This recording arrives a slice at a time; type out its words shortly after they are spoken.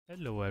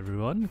Hello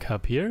everyone,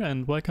 Cup here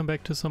and welcome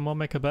back to some more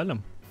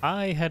Mechabellum.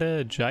 I had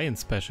a Giant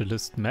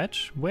Specialist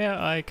match where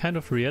I kind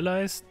of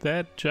realized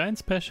that Giant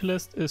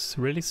Specialist is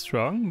really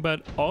strong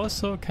but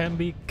also can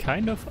be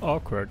kind of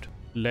awkward.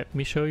 Let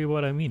me show you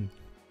what I mean.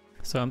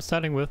 So I'm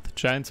starting with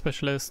Giant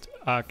Specialist,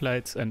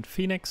 Arclights and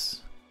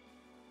Phoenix.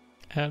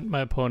 And my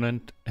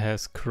opponent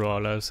has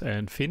Crawlers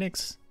and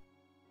Phoenix.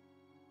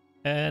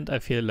 And I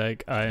feel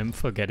like I'm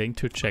forgetting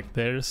to check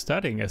their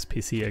starting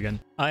SPC again.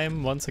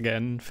 I'm once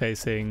again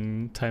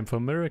facing Time for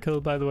Miracle,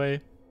 by the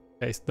way.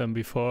 Faced them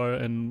before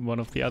in one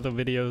of the other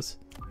videos.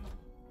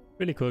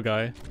 Really cool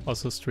guy,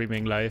 also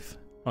streaming live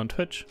on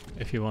Twitch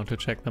if you want to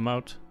check them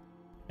out.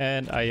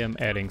 And I am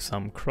adding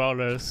some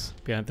crawlers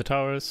behind the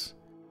towers.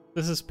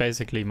 This is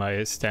basically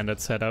my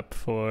standard setup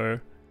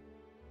for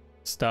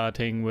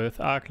starting with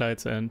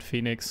Arclights and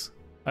Phoenix.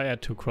 I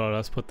add 2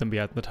 crawlers, put them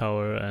behind the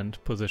tower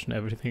and position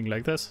everything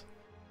like this.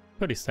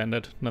 Pretty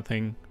standard,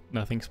 nothing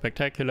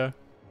spectacular,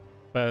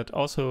 but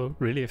also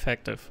really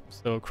effective.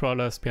 So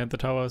crawlers behind the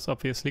tower is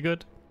obviously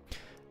good.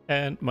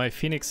 And my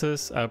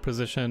Phoenixes are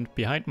positioned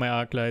behind my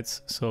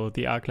Arclights, so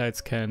the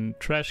Arclights can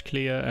trash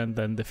clear and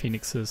then the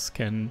Phoenixes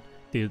can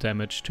deal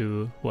damage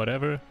to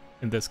whatever,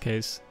 in this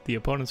case the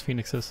opponent's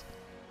Phoenixes.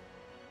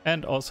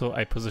 And also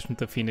I positioned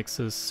the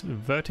Phoenixes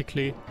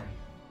vertically,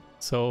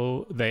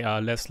 so they are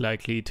less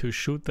likely to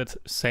shoot that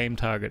same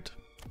target.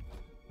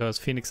 Because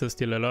Phoenixes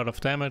deal a lot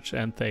of damage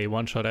and they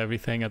one-shot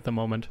everything at the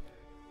moment,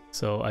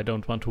 so I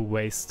don't want to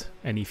waste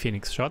any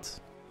Phoenix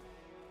shots.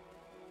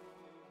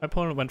 My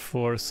opponent went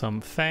for some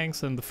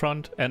Fangs in the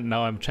front, and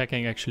now I'm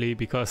checking actually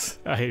because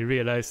I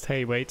realized,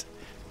 hey wait,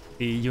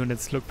 the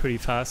units look pretty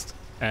fast,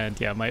 and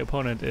yeah, my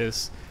opponent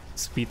is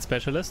Speed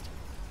Specialist.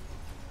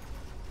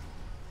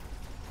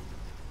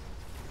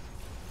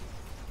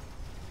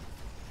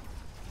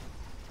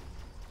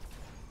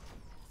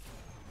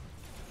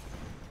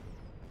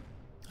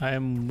 I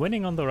am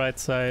winning on the right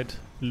side,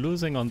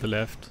 losing on the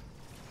left.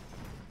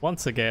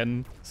 Once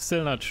again,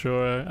 still not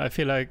sure. I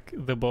feel like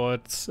the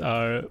boards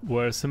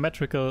were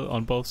symmetrical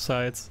on both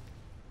sides,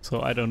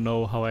 so I don't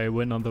know how I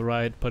win on the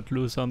right but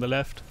lose on the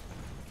left.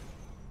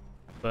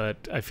 But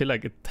I feel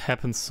like it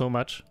happens so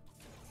much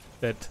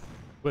that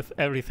with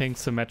everything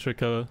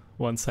symmetrical,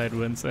 one side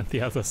wins and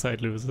the other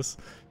side loses.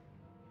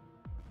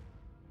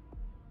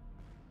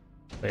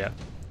 But yeah,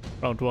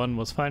 round 1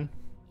 was fine.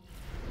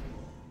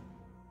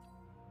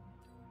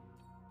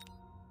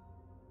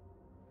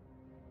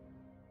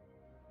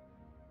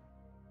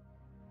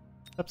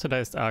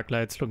 Subsidized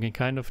Arclights looking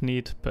kind of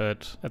neat,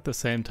 but at the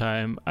same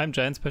time I'm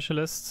Giant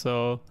Specialist,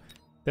 so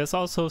there's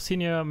also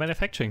Senior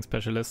Manufacturing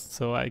Specialist,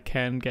 so I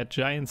can get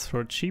Giants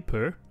for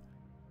cheaper.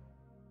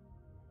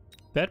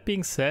 That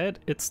being said,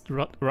 it's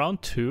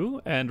round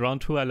 2, and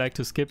round 2 I like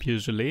to skip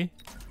usually,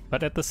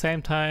 but at the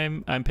same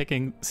time I'm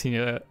picking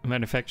Senior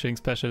Manufacturing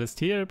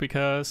Specialist here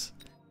because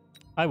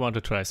I want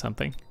to try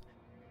something.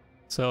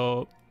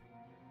 So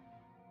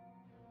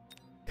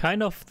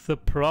kind of the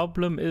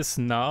problem is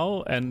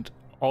now, and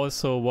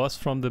also was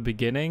from the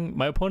beginning,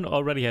 my opponent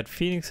already had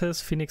Phoenixes.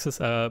 Phoenixes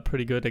are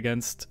pretty good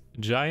against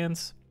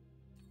Giants.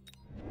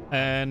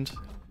 And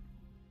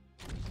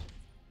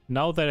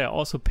now that I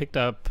also picked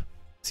up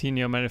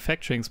Senior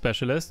Manufacturing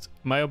Specialist,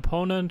 my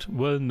opponent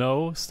will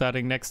know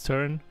starting next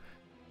turn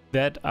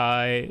that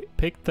I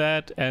picked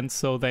that, and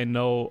so they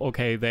know,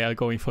 okay, they are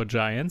going for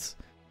Giants.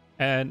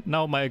 And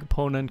now my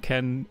opponent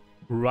can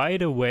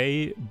right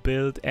away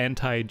build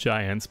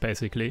anti-Giants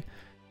basically.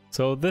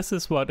 So this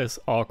is what is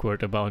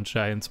awkward about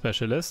Giant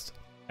Specialist,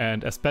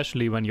 and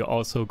especially when you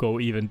also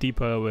go even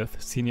deeper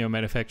with Senior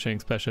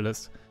Manufacturing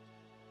Specialist.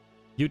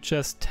 You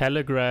just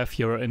telegraph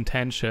your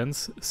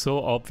intentions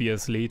so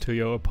obviously to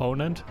your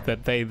opponent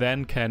that they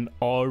then can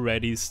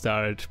already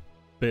start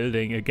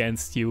building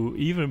against you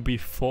even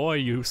before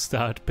you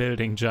start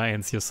building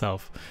Giants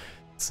yourself.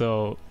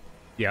 So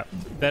yeah,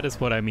 that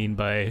is what I mean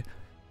by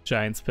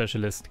Giant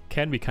Specialist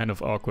can be kind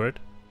of awkward.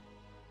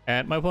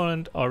 And my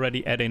opponent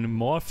already adding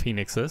more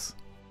Phoenixes.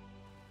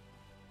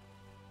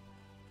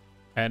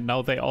 And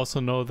now they also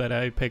know that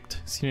I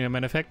picked Senior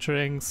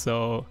Manufacturing,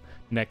 so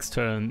next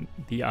turn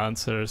the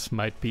answers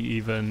might be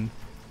even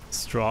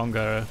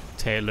stronger,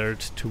 tailored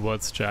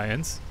towards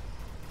Giants.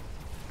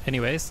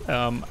 Anyways,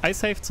 I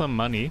saved some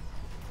money.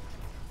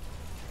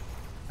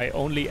 I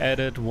only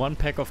added 1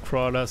 pack of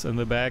crawlers in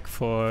the back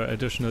for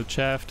additional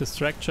chaff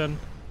distraction.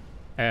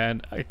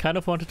 And I kind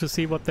of wanted to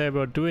see what they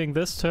were doing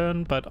this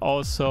turn, but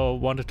also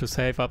wanted to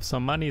save up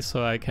some money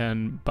so I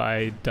can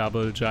buy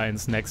double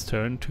Giants next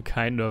turn to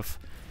kind of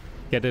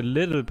get a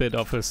little bit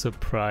of a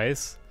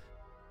surprise.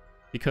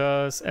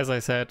 Because, as I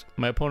said,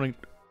 my opponent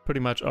pretty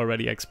much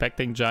already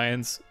expecting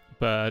Giants,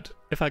 but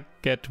if I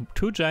get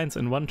 2 Giants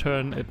in one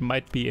turn, it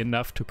might be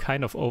enough to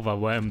kind of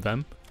overwhelm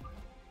them.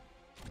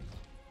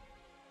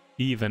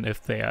 Even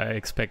if they are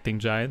expecting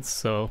Giants,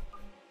 so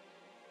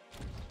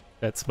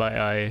that's why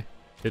I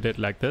did it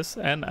like this.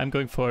 And I'm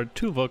going for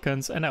 2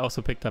 Vulcans, and I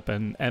also picked up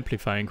an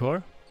Amplifying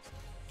Core.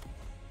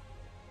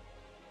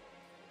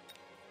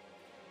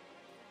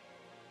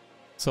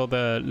 So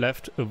the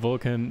left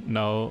Vulcan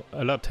now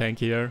a lot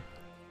tankier,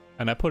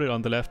 And I put it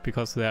on the left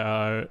because there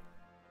are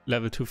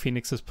level 2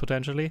 phoenixes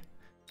potentially.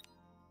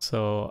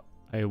 So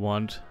I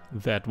want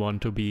that one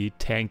to be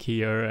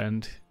tankier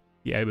and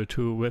be able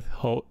to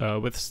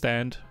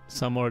withstand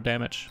some more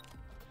damage.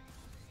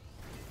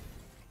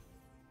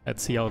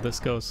 Let's see how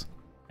this goes.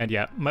 And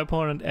yeah, my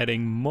opponent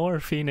adding more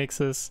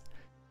phoenixes.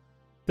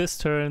 This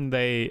turn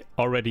they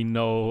already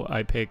know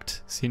I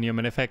picked senior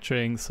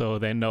manufacturing, so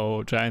they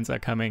know giants are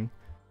coming.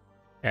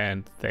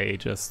 And they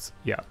just,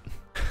 yeah,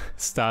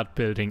 start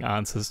building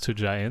answers to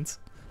giants.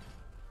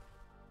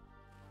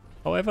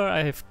 However,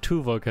 I have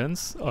 2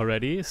 Vulcans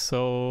already,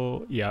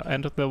 so yeah,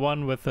 and the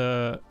one with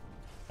the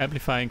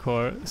amplifying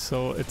core,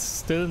 so it's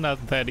still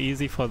not that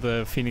easy for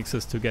the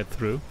phoenixes to get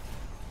through.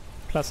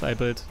 Plus I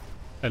built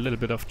a little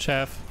bit of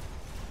chaff,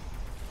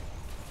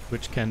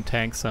 which can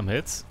tank some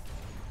hits.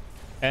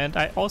 And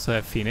I also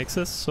have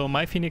phoenixes, so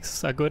my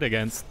phoenixes are good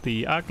against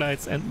the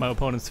arclights and my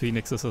opponent's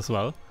phoenixes as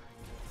well.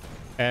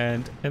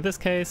 And in this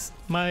case,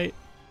 my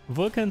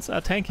Vulcans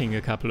are tanking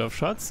a couple of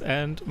shots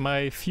and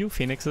my few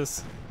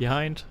phoenixes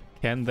behind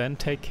can then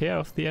take care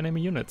of the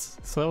enemy units.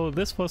 So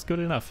this was good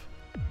enough.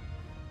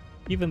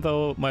 Even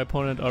though my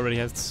opponent already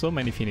has so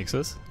many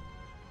phoenixes,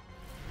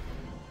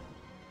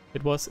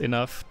 it was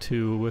enough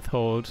to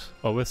withhold,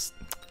 or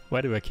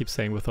why do I keep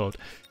saying withhold?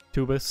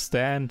 To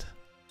withstand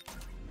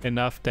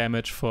enough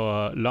damage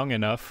for long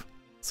enough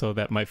so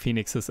that my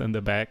phoenixes in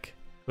the back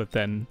would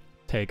then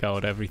take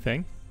out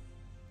everything.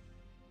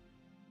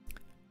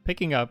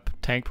 Picking up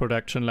tank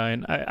production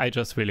line, I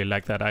just really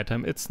like that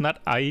item. It's not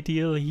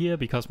ideal here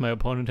because my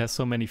opponent has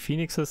so many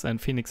phoenixes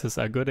and phoenixes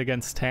are good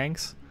against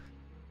tanks.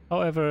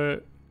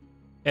 However,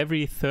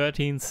 every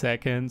 13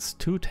 seconds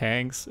 2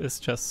 tanks is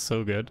just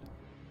so good.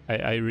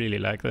 I really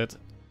like that.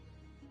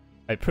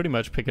 I pretty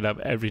much pick it up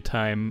every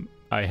time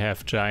I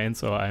have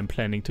giants or I'm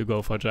planning to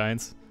go for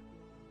giants.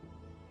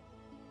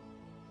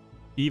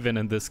 Even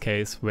in this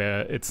case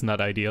where it's not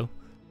ideal,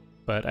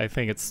 but I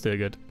think it's still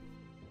good.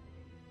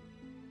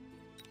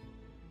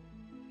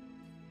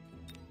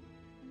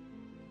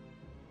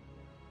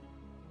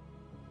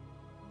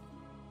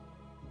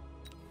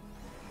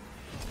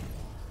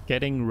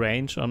 Getting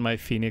range on my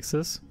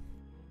phoenixes.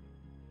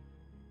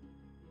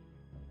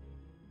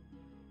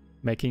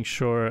 Making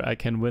sure I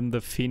can win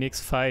the phoenix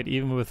fight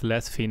even with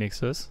less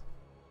phoenixes.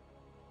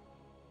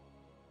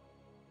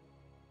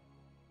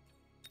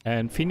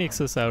 And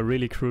phoenixes are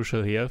really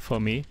crucial here for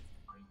me,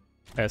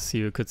 as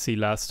you could see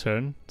last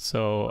turn.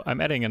 So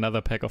I'm adding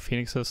another pack of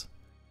phoenixes.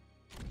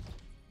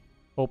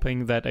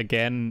 Hoping that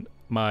again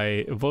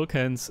my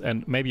Vulcans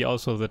and maybe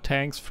also the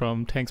tanks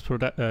from tank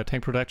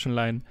production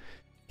line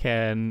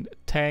can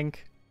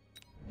tank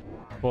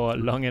for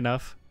long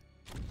enough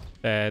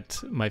that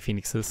my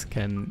phoenixes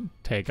can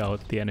take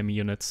out the enemy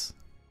units.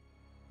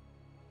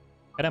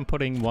 And I'm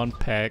putting 1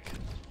 pack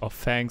of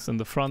fangs in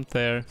the front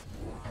there,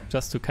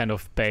 just to kind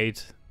of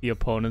bait the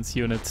opponent's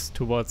units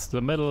towards the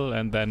middle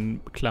and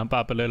then clump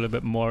up a little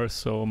bit more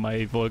so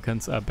my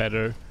Vulcans are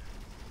better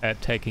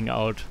at taking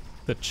out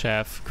the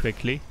chaff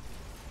quickly.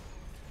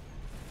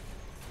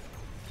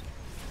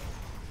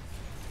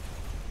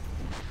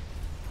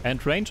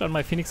 And range on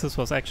my phoenixes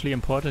was actually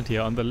important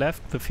here. On the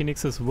left the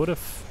phoenixes would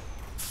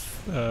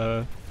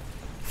have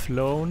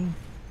flown.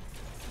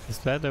 Is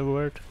that a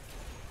word?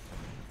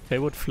 They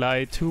would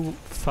fly too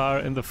far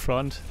in the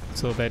front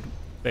so that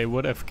they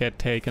would have get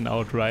taken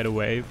out right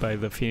away by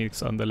the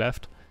phoenix on the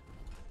left.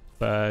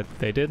 But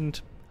they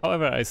didn't.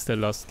 However, I still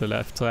lost the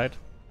left side,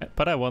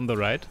 but I won the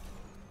right.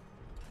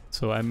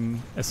 So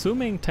I'm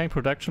assuming tank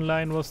production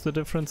line was the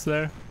difference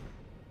there.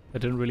 I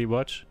didn't really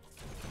watch.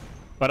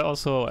 But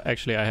also,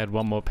 actually I had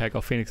 1 more pack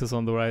of phoenixes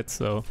on the right,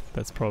 so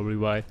that's probably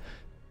why.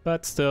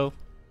 But still,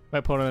 my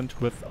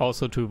opponent with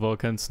also 2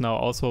 Vulcans now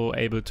also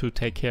able to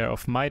take care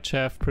of my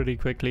chaff pretty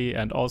quickly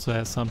and also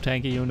has some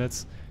tanky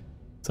units.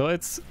 So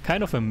it's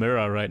kind of a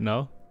mirror right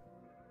now.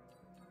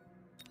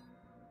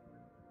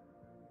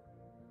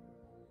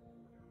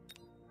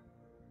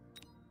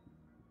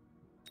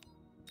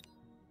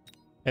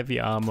 Heavy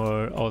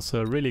armor,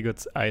 also a really good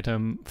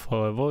item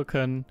for a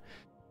Vulcan.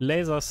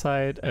 Laser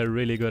sight, a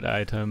really good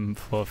item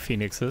for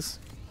phoenixes.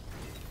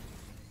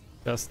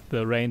 Just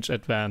the range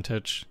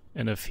advantage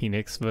in a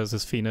phoenix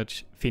versus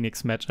phoenix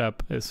matchup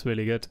is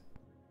really good.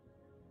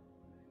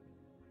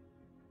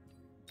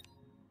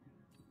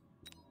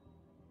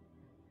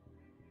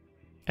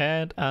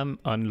 And I'm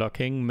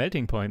unlocking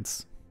melting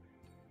points.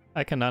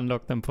 I can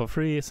unlock them for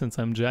free since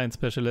I'm giant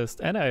specialist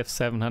and I have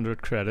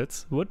 700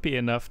 credits. Would be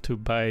enough to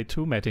buy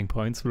 2 melting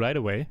points right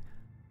away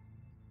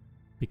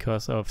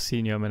because of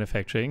senior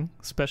manufacturing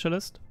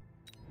specialist.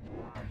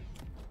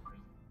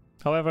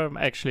 However, I'm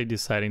actually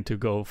deciding to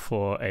go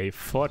for a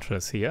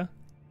fortress here.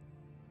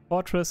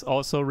 Fortress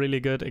also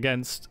really good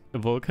against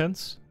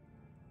Vulcans,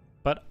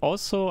 but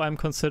also I'm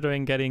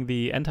considering getting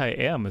the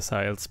anti-air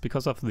missiles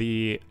because of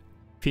the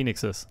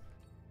phoenixes.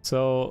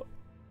 So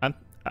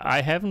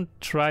I haven't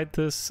tried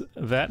this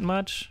that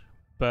much,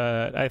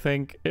 but I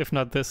think if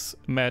not this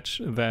match,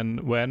 then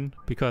when?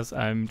 Because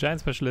I'm giant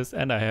specialist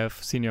and I have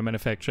senior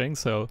manufacturing,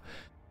 so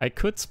I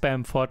could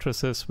spam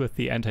fortresses with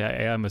the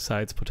anti-air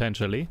missiles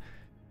potentially.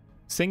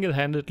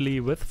 Single-handedly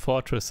with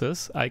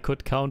fortresses, I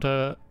could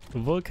counter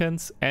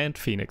Vulcans and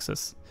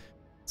Phoenixes.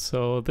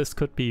 So this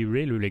could be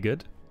really, really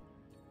good.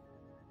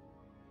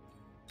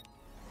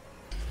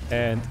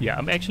 And yeah,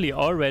 I'm actually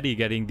already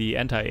getting the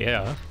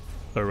anti-air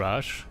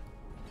barrage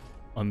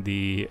on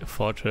the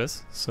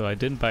fortress, so I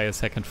didn't buy a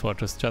second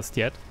fortress just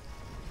yet.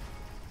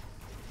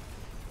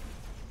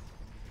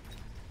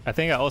 I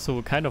think I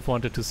also kind of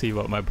wanted to see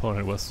what my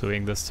opponent was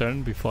doing this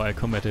turn before I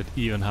committed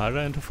even harder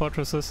into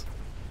fortresses.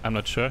 I'm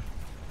not sure.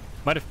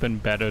 Might have been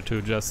better to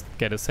just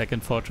get a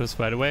second fortress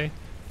right away.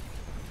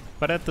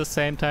 But at the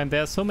same time,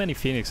 there are so many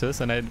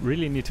Phoenixes and I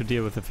really need to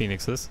deal with the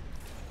Phoenixes.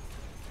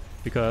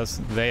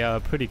 Because they are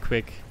pretty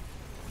quick,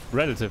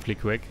 relatively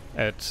quick,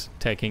 at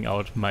taking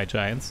out my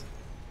giants.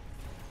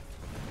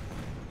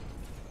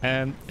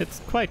 And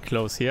it's quite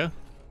close here.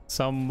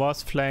 Some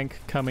Wasp flank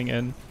coming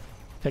in,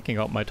 taking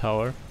out my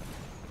tower.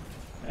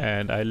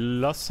 And I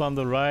lost on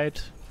the right,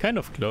 kind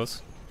of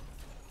close.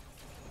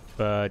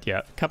 But yeah,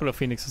 a couple of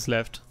Phoenixes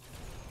left.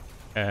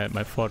 And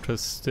my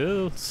fortress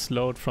still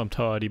slowed from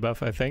tower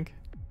debuff, I think.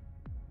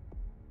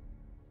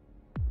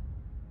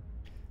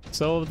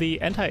 So the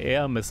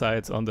anti-air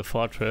missiles on the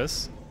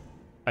fortress,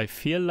 I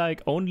feel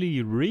like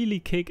only really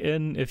kick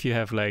in if you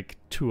have like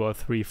 2 or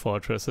 3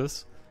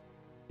 fortresses.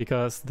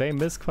 Because they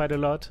miss quite a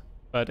lot,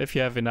 but if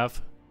you have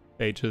enough,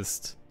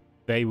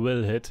 they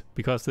will hit,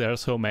 because there are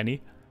so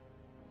many.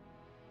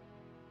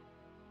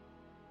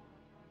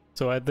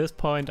 So at this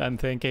point I'm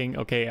thinking,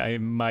 okay, I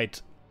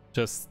might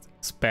just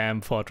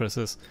spam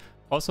fortresses.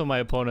 Also my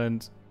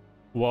opponent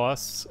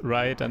was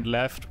right and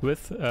left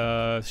with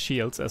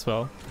shields as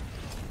well.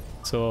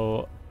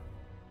 So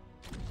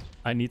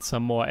I need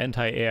some more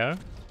anti-air.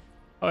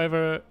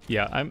 However,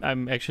 yeah,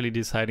 I'm actually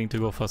deciding to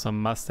go for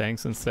some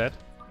Mustangs instead.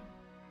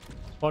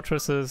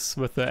 Fortresses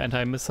with the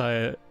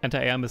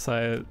anti-air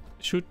missile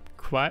shoot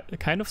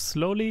kind of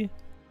slowly.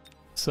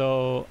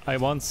 So I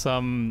want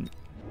some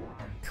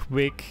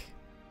quick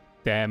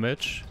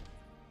damage.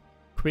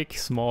 Quick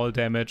small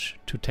damage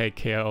to take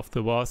care of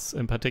the wasps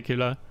in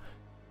particular.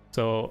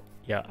 So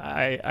yeah,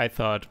 I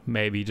thought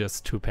maybe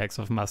just 2 packs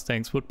of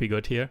Mustangs would be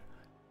good here.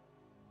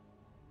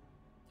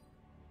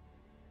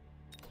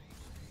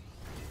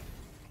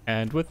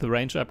 And with the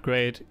range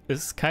upgrade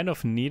is kind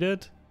of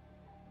needed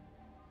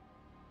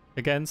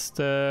against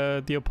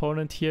the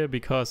opponent here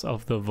because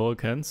of the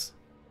Vulcans.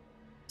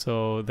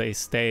 So they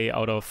stay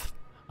out of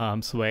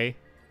harm's way.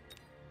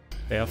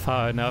 They are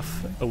far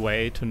enough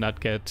away to not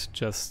get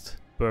just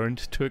burned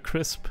to a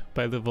crisp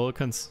by the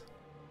Vulcans.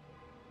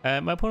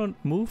 My opponent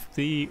moved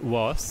the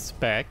wasps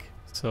back,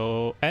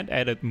 so and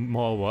added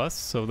more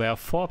wasps, so there are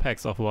 4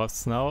 packs of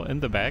wasps now in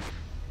the back.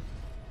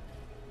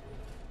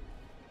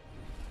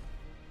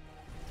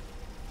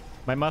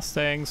 My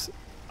Mustangs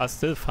are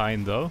still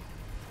fine though.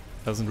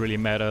 Doesn't really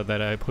matter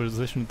that I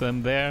positioned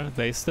them there.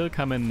 They still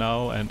come in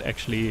now and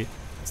actually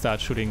start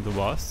shooting the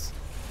wasps.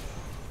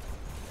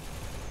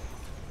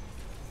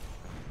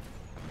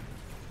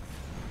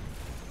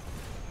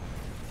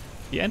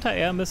 The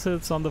anti-air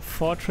missiles on the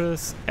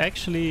fortress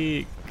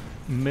actually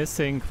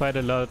missing quite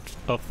a lot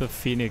of the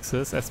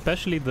Phoenixes,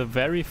 especially the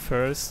very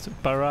first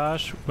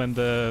barrage when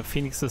the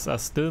Phoenixes are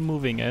still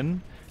moving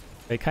in.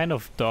 They kind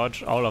of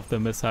dodge all of the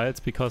missiles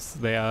because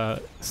they are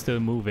still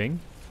moving.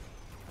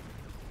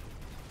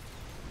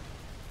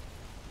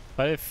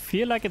 But I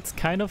feel like it's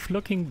kind of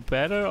looking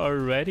better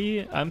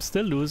already. I'm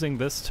still losing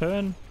this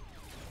turn,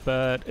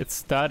 but it's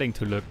starting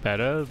to look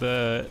better.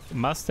 The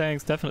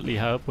Mustangs definitely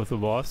help with the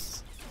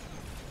wasps.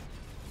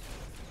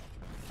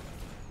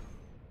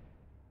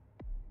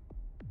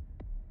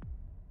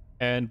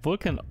 And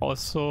Vulcan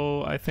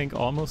also, I think,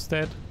 almost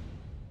dead.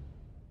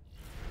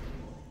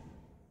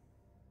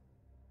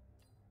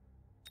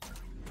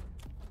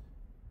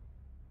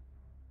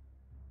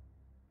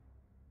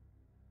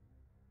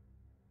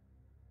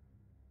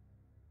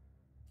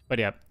 But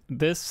yeah,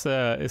 this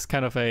is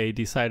kind of a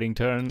deciding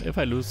turn. If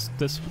I lose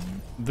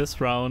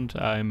this round,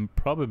 I'm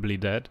probably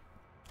dead.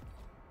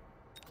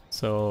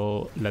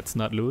 So let's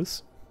not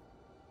lose.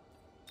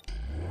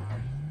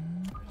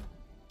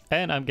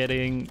 And I'm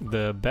getting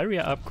the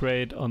barrier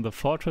upgrade on the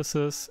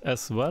fortresses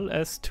as well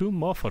as 2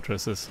 more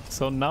fortresses.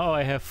 So now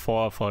I have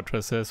 4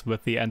 fortresses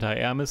with the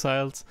anti-air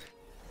missiles.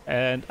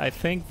 And I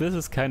think this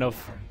is kind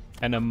of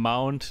an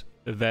amount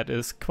that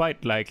is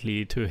quite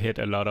likely to hit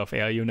a lot of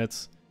air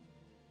units.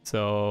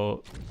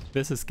 So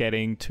this is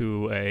getting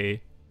to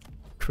a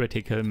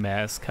critical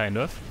mass kind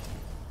of.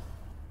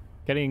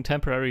 Getting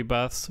temporary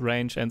buffs,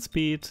 range and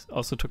speed.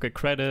 Also took a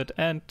credit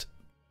and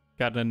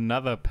got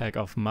another pack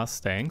of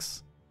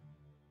Mustangs.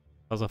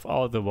 Because of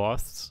all the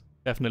wasps.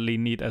 Definitely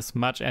need as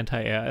much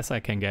anti-air as I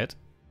can get.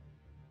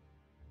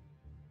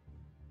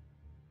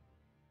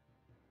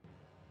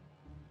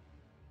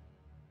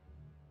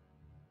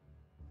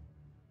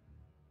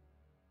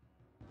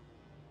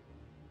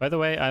 By the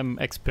way, I'm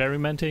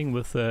experimenting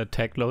with the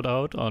tech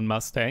loadout on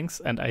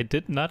Mustangs and I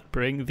did not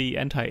bring the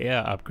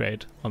anti-air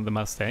upgrade on the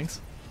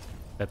Mustangs.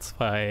 That's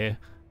why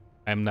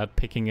I'm not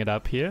picking it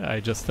up here, I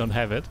just don't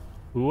have it.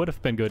 Would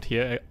have been good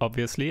here,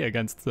 obviously,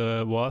 against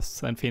the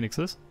wasps and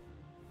phoenixes.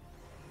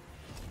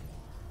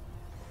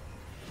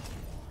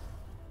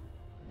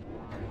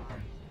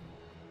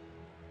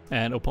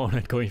 And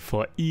opponent going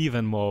for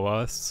even more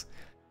wasps.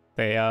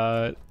 They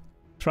are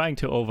trying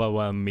to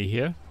overwhelm me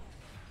here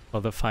for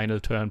the final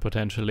turn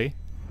potentially.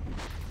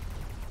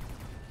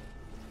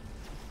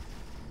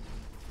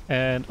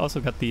 And also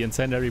got the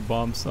incendiary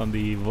bombs on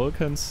the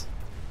Vulcans.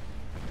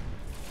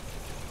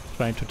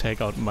 Trying to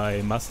take out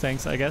my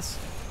Mustangs, I guess.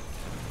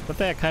 But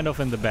they're kind of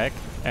in the back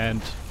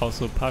and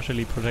also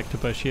partially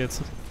protected by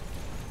shields.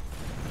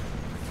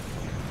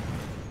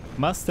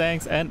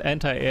 Mustangs and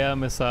anti-air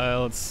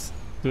missiles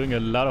doing a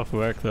lot of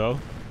work though.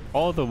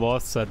 All the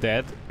wasps are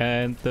dead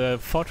and the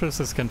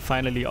fortresses can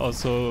finally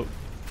also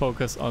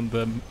focus on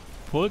the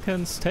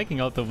Vulcans, taking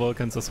out the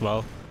Vulcans as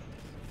well.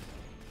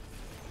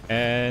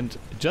 And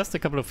just a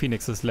couple of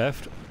phoenixes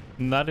left.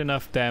 Not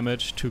enough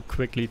damage to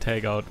quickly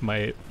take out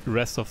my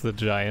rest of the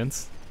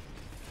giants.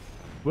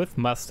 With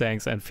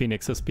Mustangs and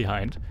phoenixes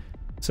behind.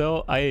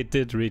 So I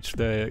did reach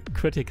the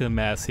critical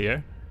mass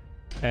here.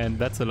 And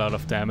that's a lot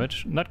of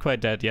damage. Not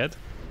quite dead yet.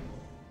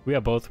 We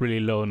are both really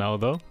low now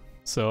though.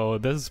 So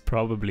this is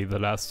probably the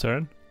last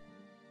turn.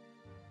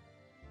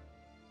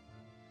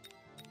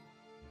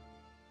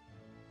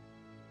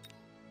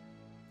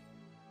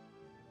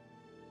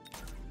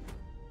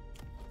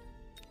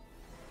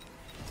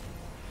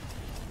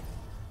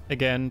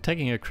 Again,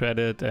 taking a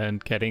credit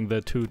and getting the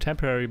 2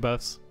 temporary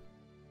buffs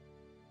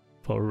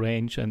for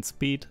range and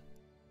speed.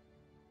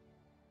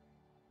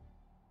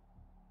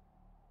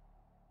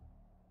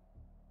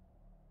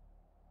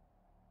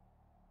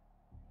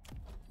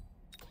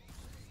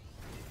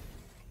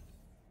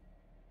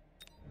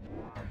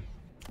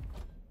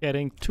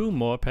 Getting 2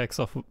 more packs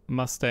of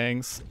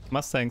Mustangs.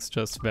 Mustangs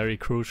just very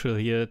crucial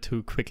here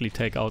to quickly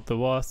take out the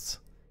wasps.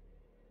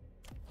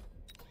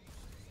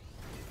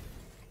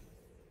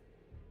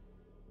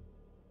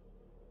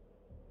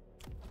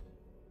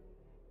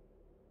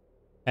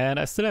 And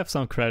I still have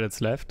some credits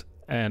left,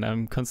 and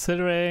I'm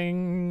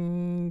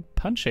considering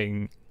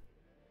punching.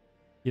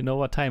 You know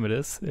what time it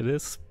is? It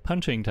is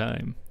punching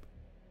time.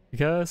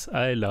 Because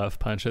I love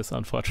punches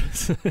on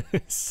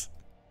fortresses.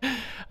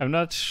 I'm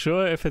not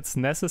sure if it's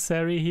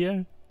necessary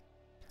here.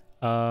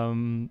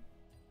 Air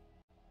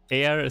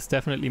is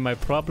definitely my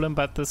problem,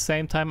 but at the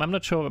same time I'm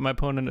not sure what my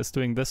opponent is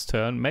doing this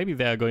turn. Maybe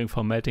they are going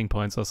for melting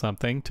points or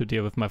something to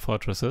deal with my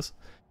fortresses.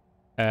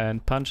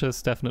 And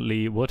punches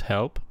definitely would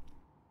help.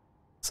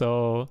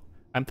 So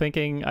I'm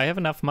thinking I have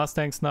enough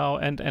Mustangs now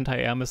and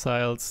anti-air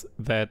missiles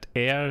that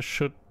air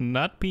should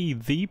not be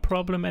the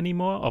problem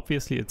anymore.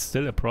 Obviously it's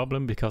still a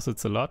problem because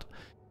it's a lot.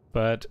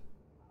 But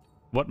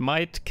what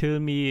might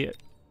kill me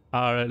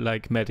are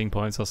like melting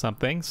points or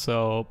something.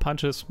 So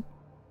punches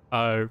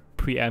are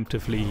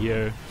preemptively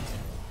here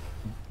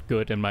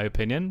good in my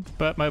opinion.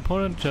 But my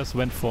opponent just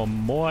went for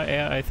more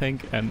air I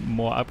think and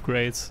more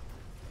upgrades.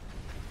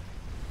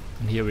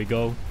 And here we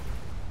go.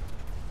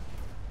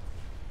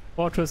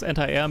 Fortress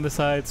anti-air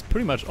missiles,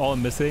 pretty much all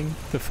missing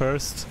the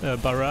first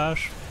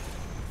barrage.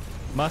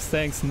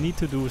 Mustangs need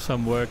to do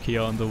some work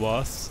here on the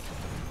wasps.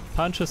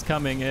 Punches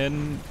coming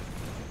in,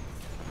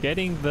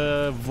 getting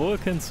the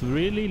Vulcans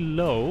really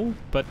low,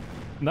 but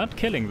not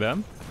killing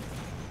them.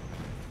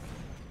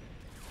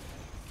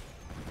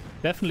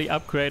 Definitely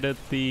upgraded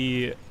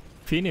the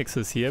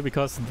Phoenixes here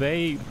because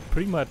they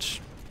pretty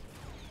much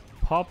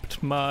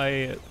popped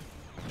my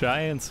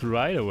giants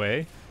right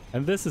away.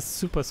 And this is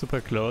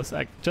super close.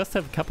 I just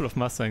have a couple of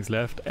Mustangs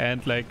left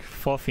and like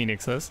 4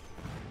 Phoenixes.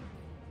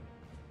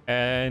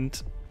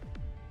 And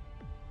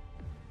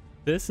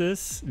this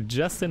is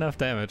just enough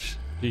damage.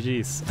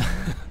 GG's.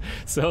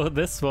 So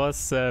this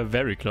was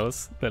very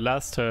close. The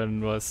last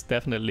turn was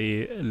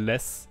definitely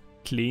less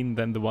clean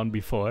than the one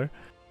before.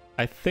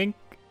 I think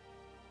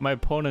my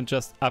opponent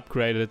just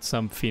upgraded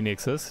some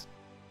Phoenixes.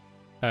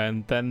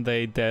 And then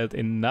they dealt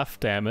enough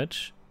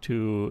damage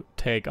to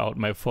take out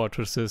my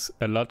fortresses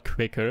a lot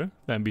quicker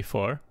than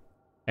before.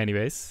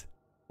 Anyways,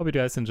 hope you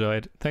guys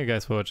enjoyed. Thank you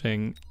guys for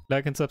watching.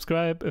 Like and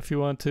subscribe if you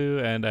want to,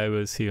 and I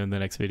will see you in the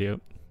next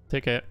video.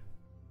 Take care.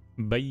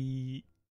 Bye.